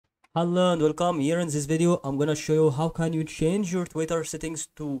Hello and welcome. Here in this video I'm gonna show you how can you change your Twitter settings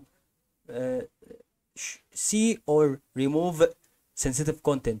to uh, see or remove sensitive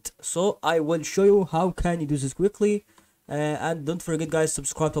content. So I will show you how can you do this quickly, and don't forget guys,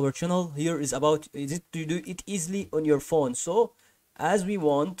 subscribe to our channel. Here is about is it to do it easily on your phone. So as we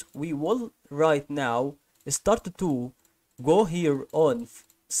will right now start to go here on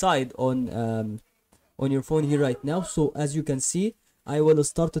side on your phone here right now. So as you can see, I will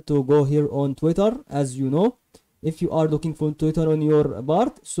start to go here on Twitter. As you know, if you are looking for Twitter on your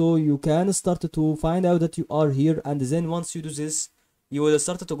part, so you can start to find out that you are here, and then once you do this, you will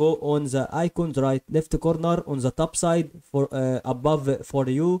start to go on the icon right left corner on the top side for above for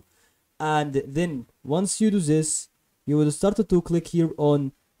you, and then once you do this, you will start to click here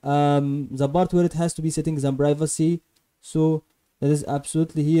on the part where it has to be settings and privacy. So that is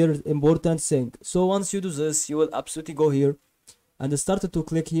absolutely here important thing. So once you do this, you will absolutely go here and start to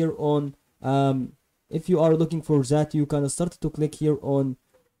click here on if you are looking for that, you can start to click here on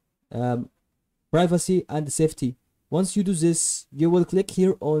privacy and safety. Once you do this, you will click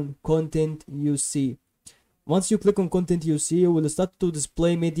here on content you see. Once you click on content you see, you will start to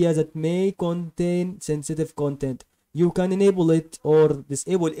display media that may contain sensitive content. You can enable it or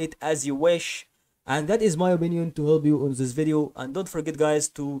disable it as you wish, and that is my opinion to help you on this video. And don't forget guys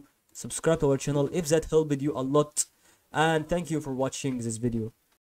to subscribe to our channel if that helped you a lot, and thank you for watching this video.